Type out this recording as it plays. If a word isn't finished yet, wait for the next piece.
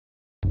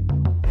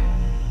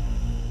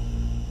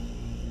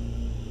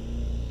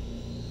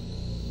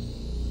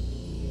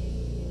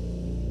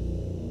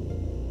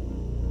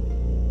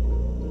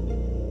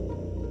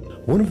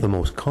One of the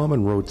most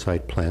common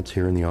roadside plants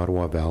here in the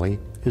Ottawa Valley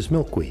is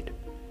milkweed.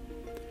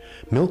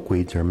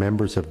 Milkweeds are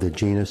members of the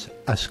genus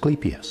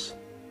Asclepias.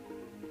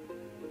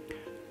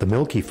 The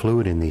milky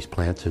fluid in these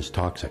plants is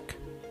toxic.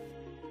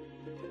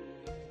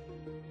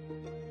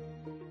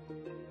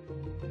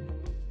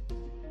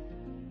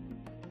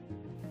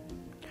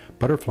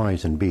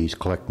 Butterflies and bees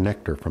collect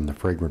nectar from the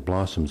fragrant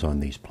blossoms on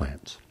these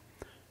plants,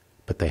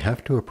 but they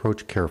have to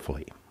approach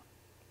carefully.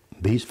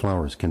 These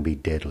flowers can be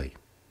deadly.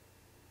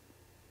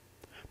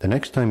 The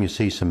next time you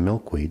see some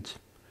milkweeds,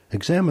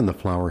 examine the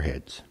flower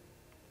heads.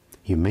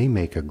 You may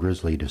make a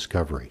grisly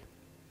discovery.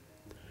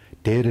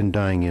 Dead and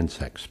dying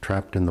insects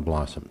trapped in the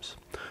blossoms.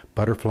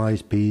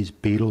 Butterflies, bees,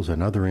 beetles,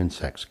 and other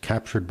insects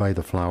captured by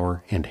the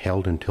flower and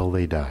held until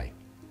they die.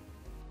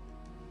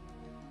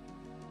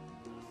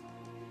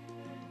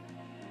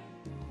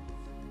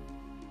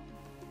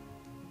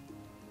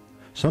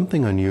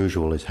 Something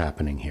unusual is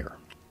happening here.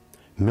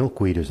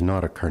 Milkweed is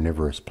not a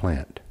carnivorous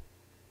plant.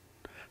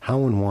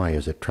 How and why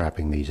is it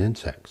trapping these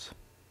insects?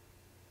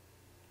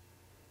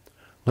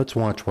 Let's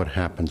watch what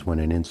happens when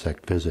an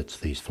insect visits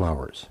these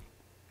flowers.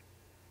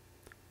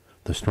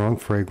 The strong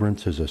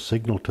fragrance is a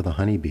signal to the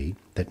honeybee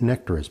that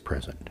nectar is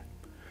present.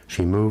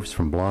 She moves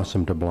from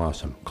blossom to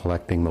blossom,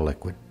 collecting the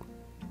liquid.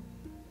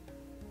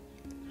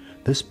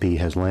 This bee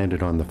has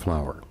landed on the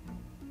flower.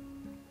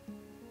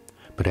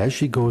 But as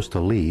she goes to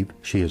leave,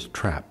 she is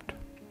trapped.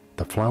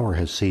 The flower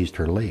has seized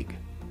her leg.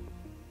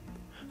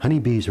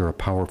 Honeybees are a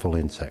powerful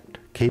insect,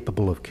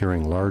 capable of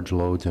carrying large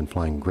loads and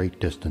flying great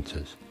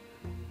distances.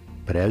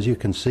 But as you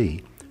can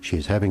see, she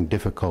is having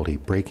difficulty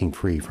breaking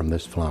free from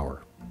this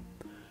flower.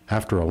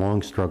 After a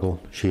long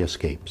struggle, she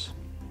escapes.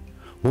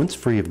 Once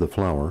free of the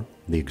flower,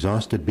 the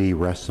exhausted bee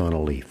rests on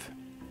a leaf.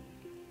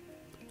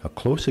 A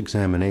close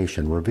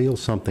examination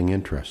reveals something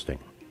interesting.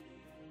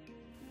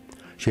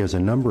 She has a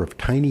number of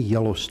tiny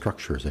yellow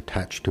structures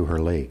attached to her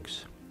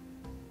legs.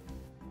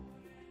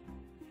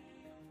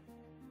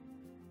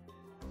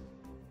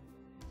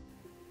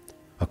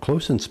 A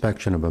close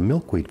inspection of a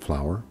milkweed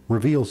flower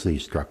reveals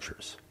these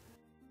structures.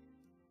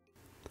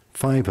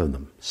 5 of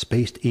them,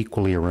 spaced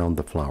equally around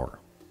the flower.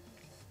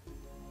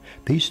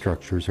 These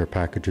structures are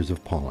packages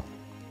of pollen,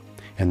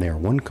 and they are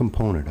one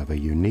component of a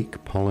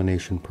unique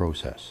pollination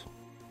process.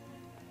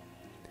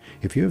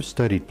 If you have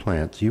studied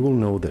plants, you will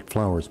know that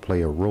flowers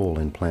play a role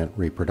in plant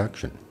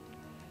reproduction.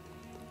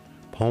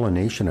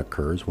 Pollination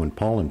occurs when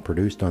pollen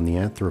produced on the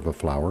anther of a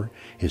flower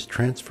is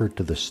transferred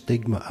to the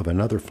stigma of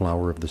another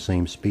flower of the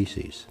same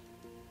species.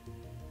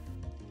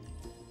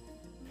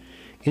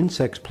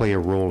 Insects play a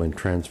role in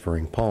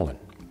transferring pollen.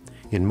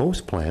 In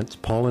most plants,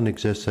 pollen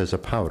exists as a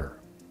powder.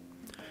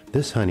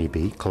 This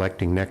honeybee,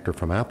 collecting nectar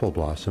from apple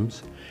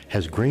blossoms,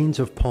 has grains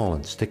of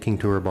pollen sticking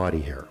to her body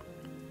hair.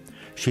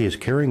 She is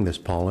carrying this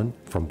pollen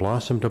from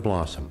blossom to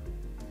blossom,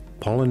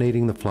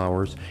 pollinating the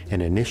flowers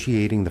and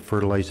initiating the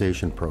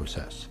fertilization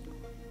process.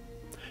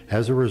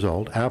 As a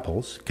result,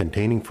 apples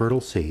containing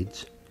fertile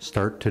seeds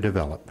start to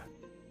develop.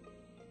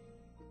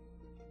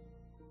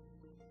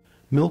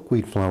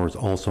 Milkweed flowers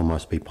also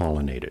must be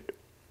pollinated,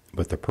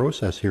 but the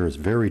process here is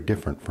very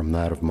different from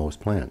that of most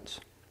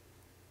plants.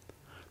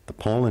 The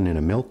pollen in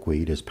a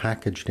milkweed is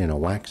packaged in a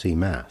waxy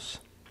mass.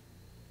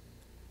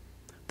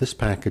 This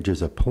package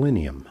is a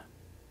pollinium.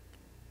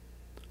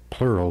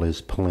 Plural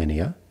is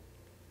pollinia,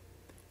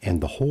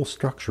 and the whole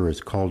structure is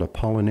called a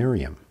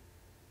pollinarium.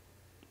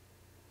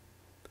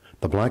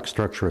 The black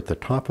structure at the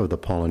top of the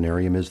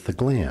pollinarium is the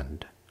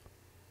gland.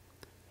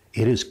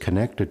 It is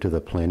connected to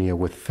the pollinia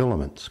with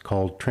filaments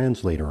called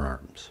translator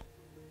arms.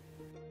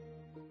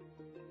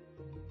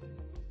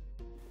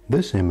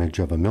 This image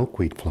of a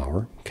milkweed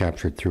flower,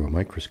 captured through a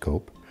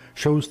microscope,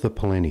 shows the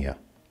pollinia.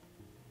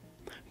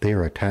 They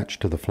are attached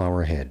to the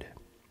flower head.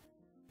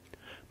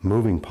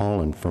 Moving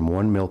pollen from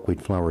one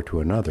milkweed flower to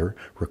another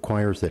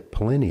requires that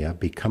pollinia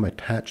become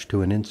attached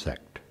to an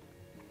insect.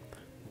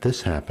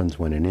 This happens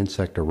when an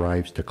insect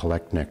arrives to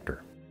collect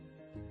nectar.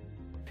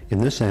 In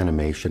this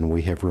animation,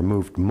 we have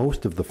removed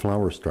most of the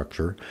flower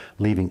structure,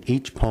 leaving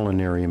each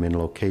pollinarium in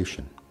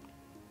location.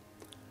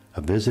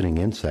 A visiting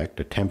insect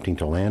attempting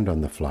to land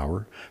on the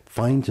flower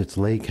finds its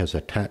leg has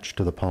attached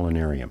to the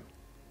pollinarium.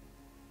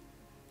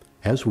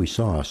 As we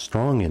saw, a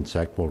strong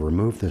insect will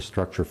remove this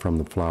structure from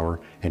the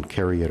flower and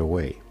carry it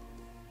away.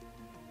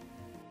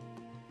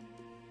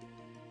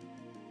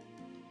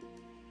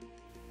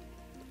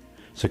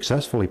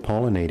 Successfully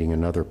pollinating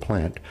another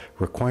plant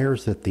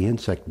requires that the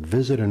insect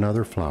visit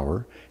another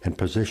flower and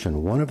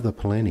position one of the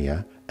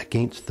pollinia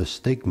against the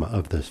stigma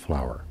of this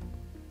flower.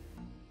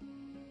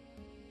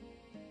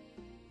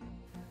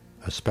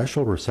 A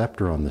special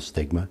receptor on the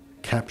stigma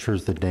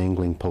captures the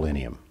dangling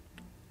pollinium.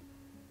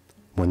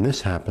 When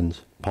this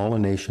happens,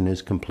 pollination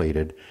is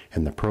completed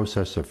and the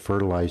process of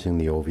fertilizing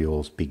the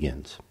ovules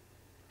begins.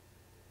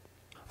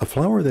 A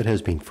flower that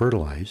has been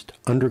fertilized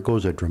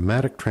undergoes a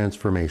dramatic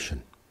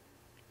transformation.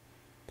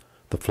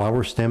 The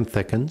flower stem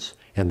thickens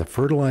and the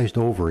fertilized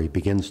ovary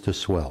begins to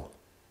swell.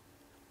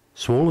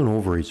 Swollen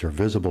ovaries are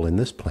visible in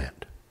this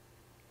plant.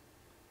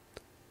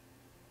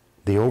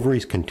 The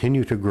ovaries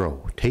continue to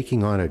grow,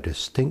 taking on a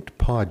distinct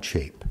pod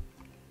shape.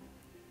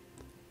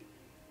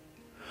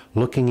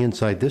 Looking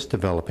inside this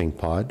developing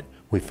pod,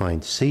 we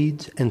find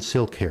seeds and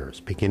silk hairs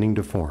beginning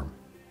to form.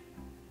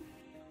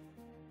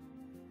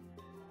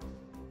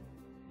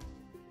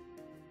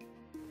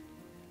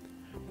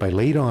 By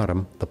late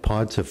autumn, the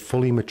pods have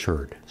fully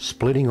matured,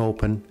 splitting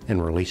open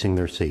and releasing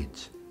their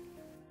seeds.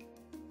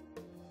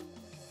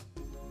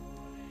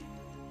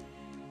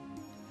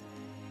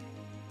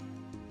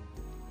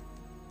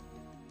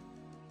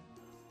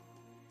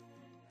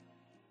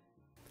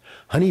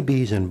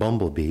 Honeybees and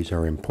bumblebees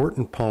are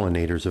important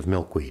pollinators of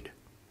milkweed.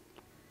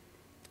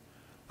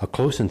 A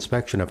close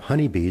inspection of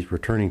honeybees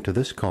returning to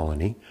this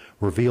colony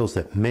reveals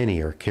that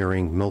many are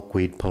carrying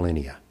milkweed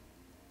pollinia.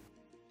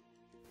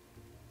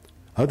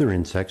 Other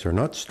insects are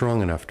not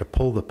strong enough to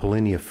pull the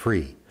pollinia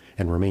free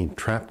and remain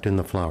trapped in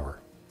the flower.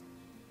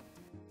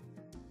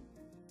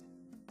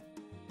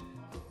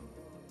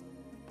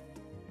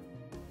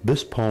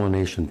 This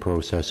pollination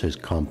process is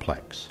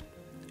complex,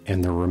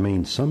 and there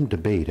remains some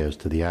debate as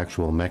to the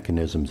actual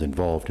mechanisms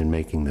involved in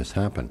making this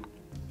happen.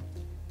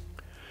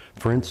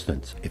 For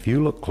instance, if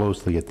you look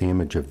closely at the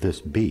image of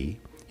this bee,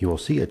 you will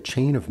see a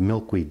chain of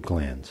milkweed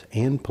glands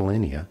and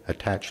pollinia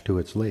attached to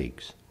its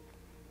legs.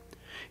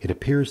 It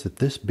appears that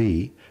this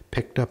bee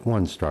picked up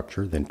one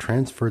structure, then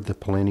transferred the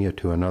pollinia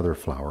to another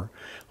flower,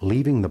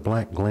 leaving the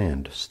black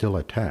gland still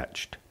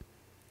attached.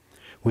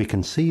 We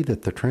can see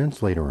that the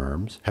translator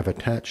arms have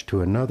attached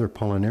to another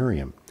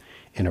pollinarium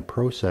in a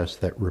process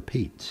that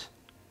repeats.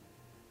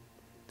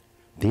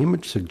 The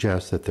image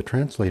suggests that the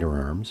translator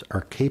arms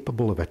are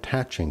capable of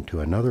attaching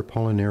to another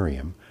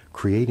pollinarium,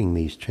 creating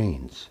these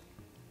chains.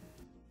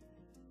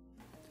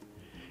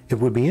 It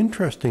would be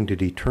interesting to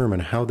determine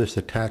how this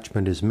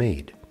attachment is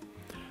made.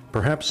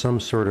 Perhaps some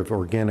sort of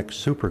organic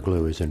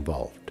superglue is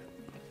involved.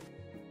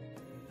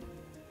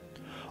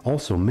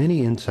 Also,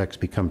 many insects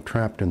become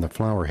trapped in the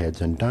flower heads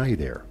and die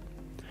there.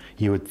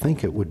 You would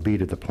think it would be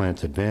to the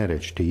plant's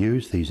advantage to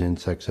use these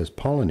insects as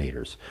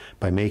pollinators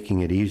by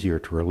making it easier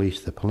to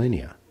release the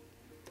pollinia.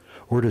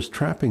 Or does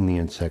trapping the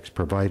insects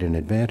provide an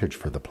advantage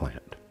for the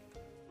plant?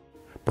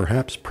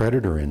 Perhaps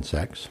predator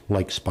insects,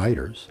 like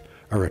spiders,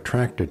 are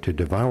attracted to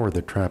devour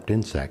the trapped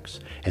insects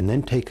and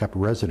then take up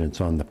residence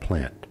on the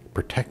plant,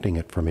 protecting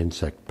it from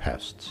insect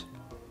pests.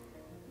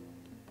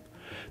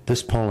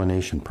 This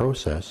pollination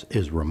process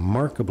is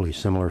remarkably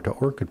similar to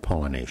orchid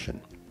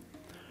pollination.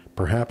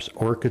 Perhaps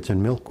orchids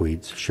and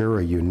milkweeds share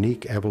a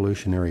unique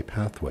evolutionary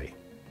pathway.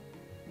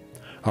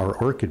 Our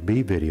orchid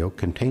bee video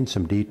contains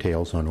some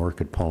details on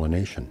orchid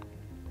pollination.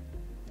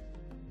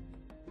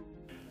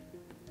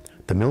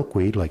 The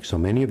milkweed, like so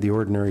many of the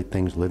ordinary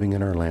things living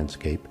in our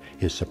landscape,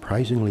 is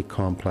surprisingly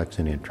complex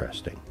and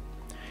interesting.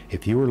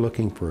 If you are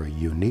looking for a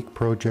unique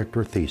project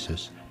or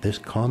thesis, this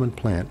common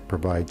plant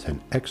provides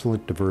an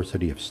excellent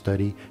diversity of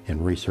study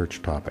and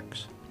research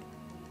topics.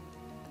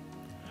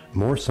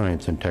 More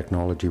science and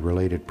technology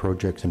related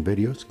projects and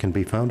videos can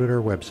be found at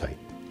our website,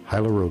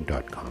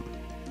 hylaroad.com.